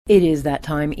It is that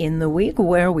time in the week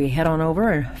where we head on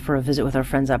over for a visit with our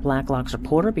friends at Blacklock's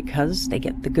Reporter because they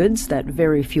get the goods that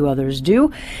very few others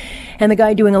do. And the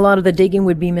guy doing a lot of the digging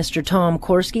would be Mr. Tom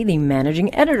Korski, the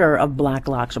managing editor of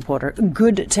Blacklock's Reporter.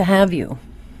 Good to have you.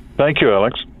 Thank you,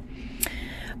 Alex.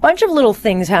 Bunch of little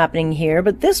things happening here,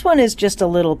 but this one is just a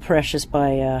little precious by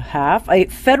half. A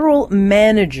federal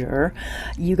manager,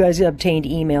 you guys obtained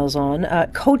emails on,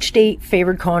 coached a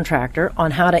favored contractor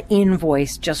on how to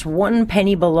invoice just 1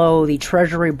 penny below the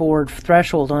Treasury Board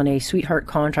threshold on a sweetheart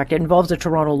contract. It involves a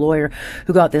Toronto lawyer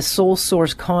who got this sole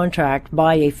source contract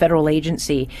by a federal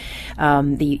agency,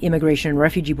 the Immigration and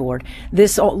Refugee Board.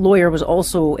 This lawyer was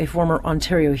also a former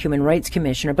Ontario Human Rights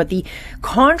Commissioner, but the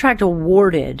contract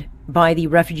awarded by the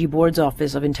Refugee Board's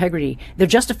Office of Integrity, their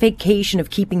justification of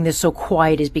keeping this so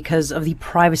quiet is because of the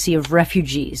privacy of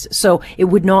refugees. So it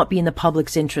would not be in the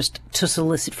public's interest to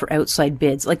solicit for outside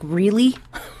bids. Like, really?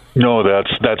 No,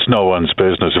 that's no one's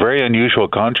business. Very unusual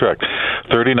contract.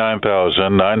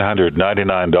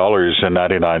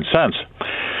 $39,999.99.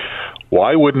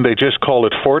 Why wouldn't they just call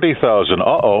it $40,000?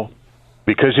 Uh-oh.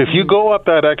 Because if you go up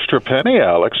that extra penny,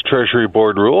 Alex, Treasury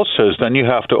Board rule says then you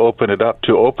have to open it up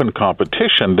to open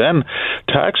competition. Then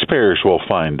taxpayers will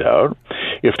find out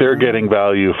if they're getting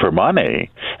value for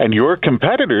money, and your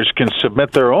competitors can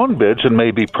submit their own bids and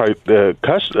maybe cut your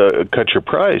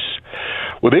price.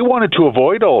 Well, they wanted to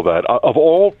avoid all that. Of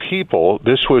all people,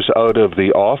 this was out of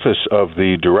the office of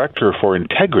the Director for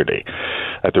Integrity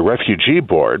at the Refugee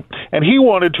Board, and he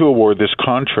wanted to award this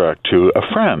contract to a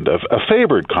friend, a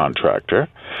favored contractor,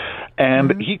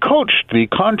 and he coached the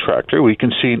contractor, we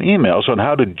can see in emails, on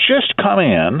how to just come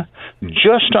in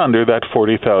just under that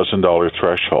 $40,000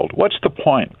 threshold. What's the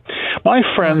point? My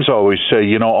friends always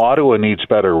say, Ottawa needs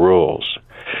better rules.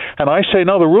 And I say,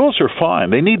 no, the rules are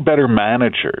fine. They need better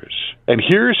managers. And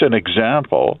here's an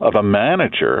example of a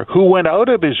manager who went out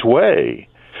of his way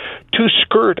to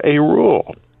skirt a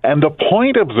rule. And the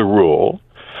point of the rule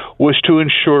was to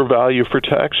ensure value for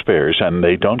taxpayers, and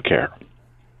they don't care.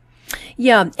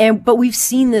 Yeah, but we've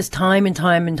seen this time and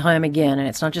time and time again, and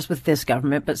it's not just with this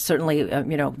government, but certainly,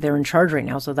 they're in charge right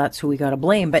now, so that's who we got to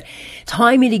blame. But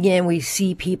time and again, we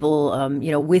see people,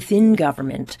 within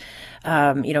government,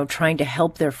 trying to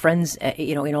help their friends,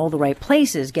 in all the right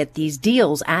places, get these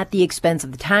deals at the expense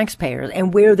of the taxpayers.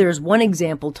 And where there's one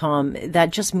example, Tom, that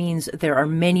just means there are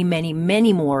many, many,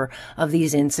 many more of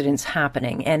these incidents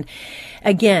happening. And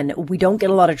again, we don't get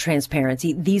a lot of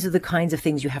transparency. These are the kinds of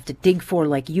things you have to dig for,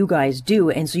 like you guys do.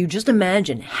 And so you just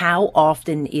imagine, how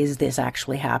often is this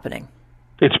actually happening?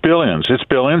 It's billions,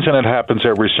 and it happens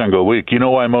every single week. You know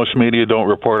why most media don't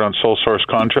report on sole source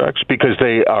contracts? Because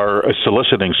they are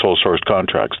soliciting sole source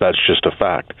contracts. That's just a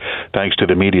fact, thanks to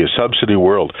the media subsidy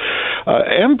world.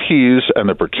 MPs and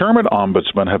the procurement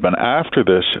ombudsman have been after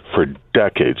this for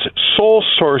decades. Sole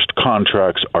sourced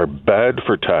contracts are bad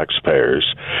for taxpayers.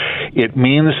 It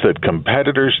means that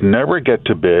competitors never get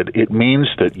to bid. It means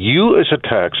that you as a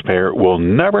taxpayer will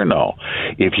never know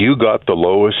if you got the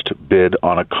lowest bid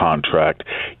on a contract.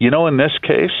 In this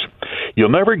case, you'll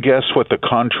never guess what the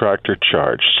contractor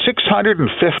charged.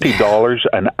 $650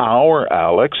 an hour,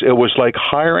 Alex. It was like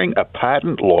hiring a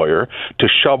patent lawyer to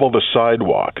shovel the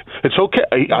sidewalk. It's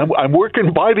okay. I'm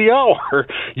working by the hour.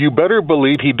 You better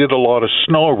believe he did a lot of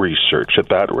snow research at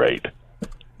that rate.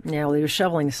 Yeah, well, he was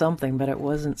shoveling something, but it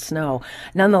wasn't snow.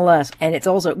 Nonetheless, and it's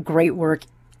also great work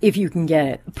if you can get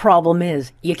it. Problem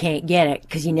is, you can't get it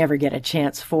because you never get a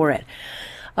chance for it.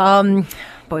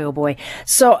 Boy, oh boy.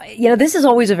 So, this is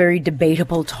always a very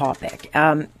debatable topic.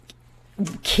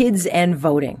 Kids and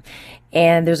voting.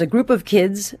 And there's a group of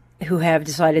kids who have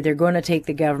decided they're going to take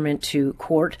the government to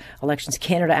court, Elections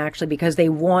Canada actually, because they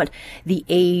want the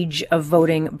age of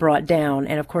voting brought down.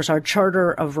 And of course, our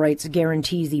Charter of Rights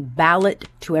guarantees the ballot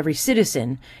to every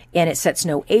citizen, and it sets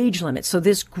no age limit. So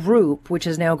this group, which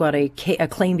has now got a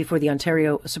claim before the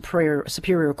Ontario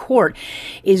Superior Court,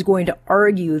 is going to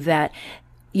argue that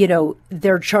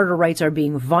their charter rights are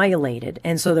being violated.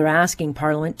 And so they're asking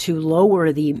Parliament to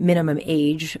lower the minimum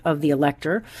age of the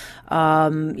elector,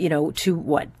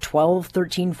 to 12,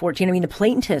 13, 14. I mean, the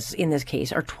plaintiffs in this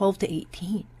case are 12 to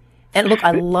 18. And look,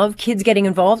 I love kids getting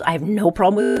involved. I have no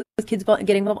problem with kids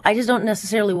getting involved. I just don't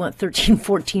necessarily want 13,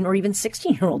 14, or even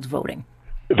 16-year-olds voting.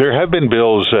 There have been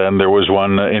bills, and there was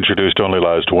one introduced only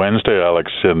last Wednesday,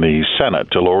 Alex, in the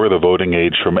Senate to lower the voting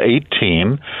age from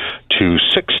 18 to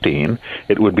 16.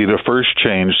 It would be the first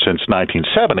change since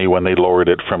 1970 when they lowered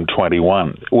it from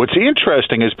 21. What's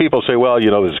interesting is people say, well,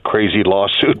 this crazy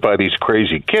lawsuit by these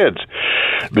crazy kids.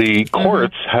 The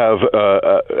courts have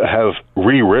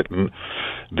rewritten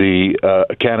the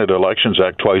Canada Elections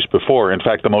Act twice before. In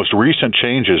fact, the most recent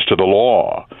changes to the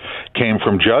law came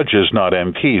from judges, not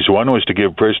MPs. One was to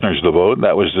give prisoners the vote,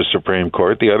 that was the Supreme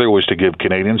Court. The other was to give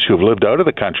Canadians who have lived out of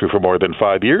the country for more than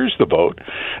 5 years the vote.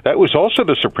 That was also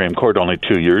the Supreme Court only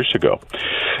 2 years ago.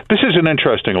 This is an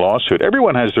interesting lawsuit.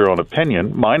 Everyone has their own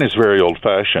opinion. Mine is very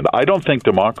old-fashioned. I don't think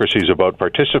democracy is about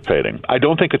participating. I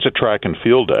don't think it's a track and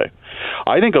field day.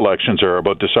 I think elections are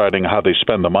about deciding how they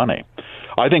spend the money.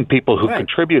 I think people who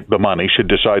contribute the money should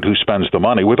decide who spends the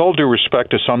money, with all due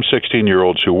respect to some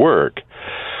 16-year-olds who work.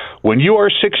 When you are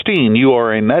 16, you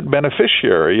are a net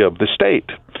beneficiary of the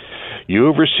state. You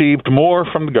have received more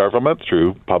from the government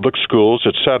through public schools,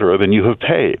 etc., than you have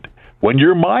paid. When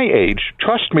you're my age,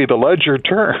 trust me, the ledger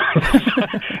turns,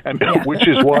 which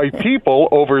is why people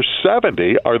over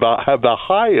 70 have the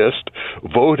highest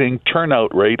voting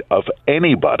turnout rate of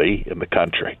anybody in the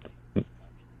country.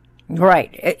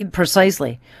 Right,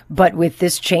 precisely. But with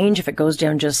this change, if it goes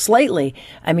down just slightly,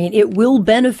 I mean, it will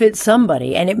benefit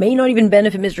somebody, and it may not even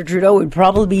benefit Mr. Trudeau. It would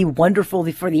probably be wonderful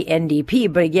for the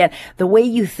NDP. But again, the way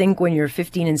you think when you're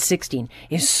 15 and 16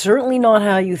 is certainly not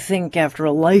how you think after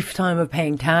a lifetime of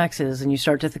paying taxes and you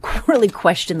start to really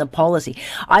question the policy.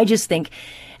 I just think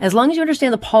as long as you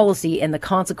understand the policy and the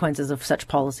consequences of such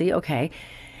policy, okay.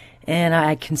 And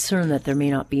I'm concerned that there may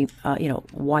not be,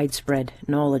 widespread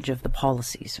knowledge of the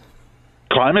policies.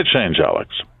 Climate change,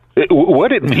 Alex.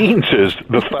 What it means is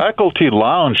the faculty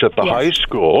lounge at the high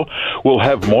school will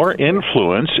have more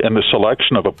influence in the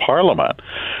selection of a parliament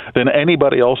than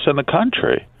anybody else in the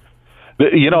country.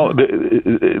 If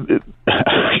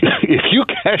you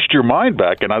cast your mind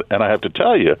back, and I have to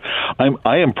tell you,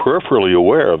 I am peripherally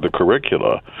aware of the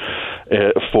curricula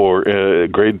for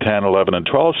grade 10, 11, and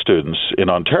 12 students in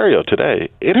Ontario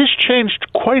today. It has changed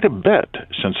quite a bit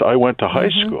since I went to high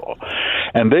school,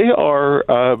 and they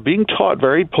are being taught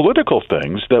very political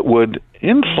things that would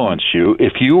influence you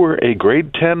if you were a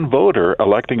grade 10 voter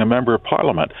electing a member of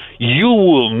parliament. You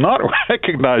will not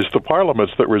recognize the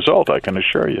parliaments that result, I can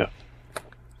assure you.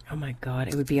 Oh my God,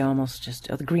 it would be almost just,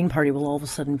 the Green Party will all of a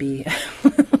sudden be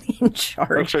in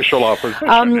charge. Official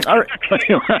opposition.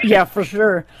 Yeah, for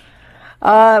sure.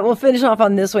 We'll finish off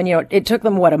on this one. It took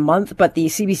them, a month, but the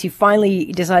CBC finally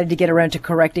decided to get around to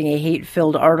correcting a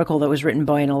hate-filled article that was written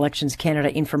by an Elections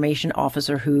Canada information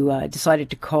officer who decided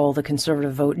to call the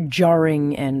Conservative vote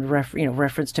jarring and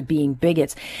reference to being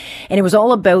bigots. And it was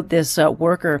all about this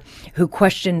worker who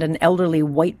questioned an elderly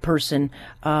white person,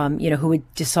 who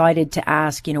had decided to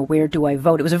ask, where do I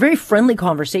vote? It was a very friendly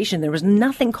conversation. There was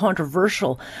nothing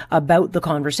controversial about the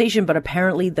conversation, but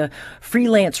apparently the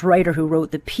freelance writer who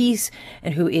wrote the piece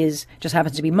and who just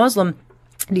happens to be Muslim,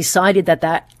 decided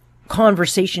that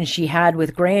conversation she had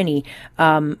with Granny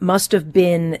must have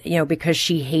been, because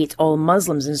she hates all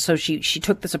Muslims. And so she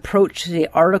took this approach to the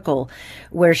article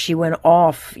where she went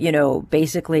off,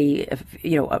 basically,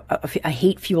 a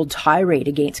hate-fueled tirade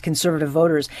against Conservative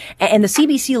voters. And the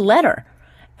CBC letter,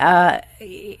 I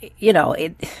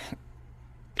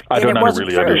don't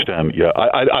really understand. Yeah,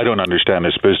 I don't understand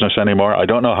this business anymore. I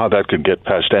don't know how that could get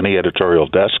past any editorial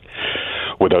desk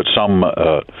without some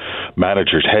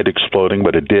manager's head exploding,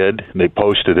 but it did. They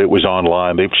posted it. It was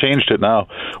online. They've changed it now.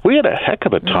 We had a heck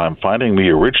of a time finding the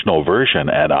original version,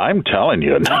 and I'm telling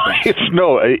you,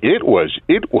 it was.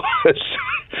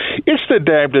 It's the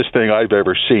damnedest thing I've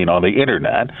ever seen on the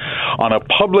internet on a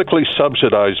publicly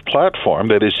subsidized platform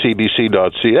that is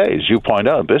CBC.ca. As you point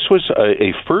out, this was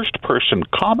a first-person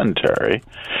commentary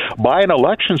by an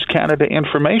Elections Canada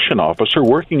information officer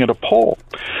working at a poll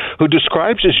who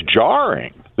describes as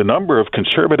jarring the number of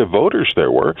Conservative voters there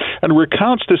were, and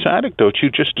recounts this anecdote you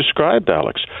just described,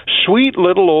 Alex. Sweet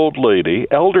little old lady,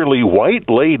 elderly white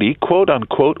lady,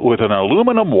 quote-unquote, with an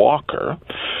aluminum walker,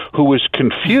 who was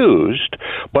confused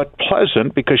but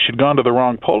pleasant because she'd gone to the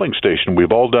wrong polling station.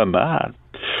 We've all done that.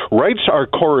 Writes our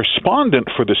correspondent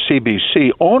for the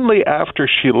CBC, only after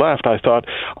she left, I thought,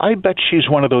 I bet she's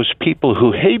one of those people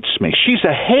who hates me. She's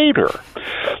a hater.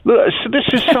 This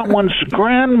is someone's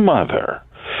grandmother.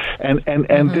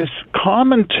 And this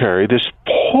commentary, this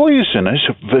poisonous,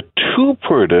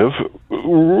 vituperative,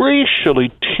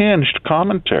 racially tinged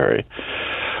commentary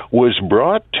was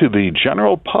brought to the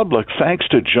general public thanks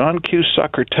to John Q.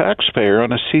 Sucker, taxpayer,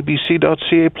 on a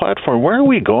CBC.ca platform. Where are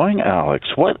we going, Alex?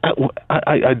 What?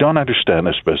 I don't understand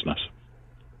this business.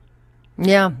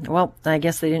 Yeah, well, I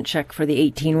guess they didn't check for the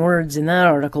 18 words in that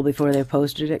article before they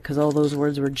posted it, because all those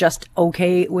words were just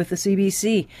okay with the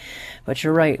CBC. But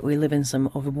you're right, we live in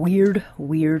some weird,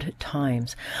 weird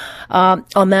times.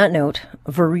 On that note,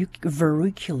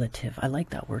 verruculative, I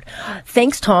like that word.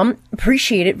 Thanks, Tom.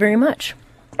 Appreciate it very much.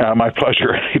 My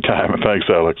pleasure. Anytime. Thanks,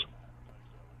 Alex.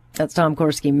 That's Tom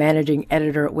Korski, managing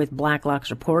editor with Blacklock's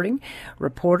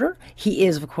Reporter. He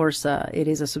is, of course, it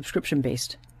is a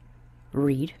subscription-based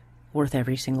read worth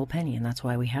every single penny, and that's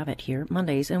why we have it here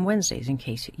Mondays and Wednesdays in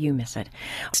case you miss it.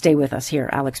 Stay with us here.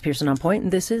 Alex Pearson on point,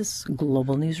 and this is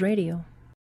Global News Radio.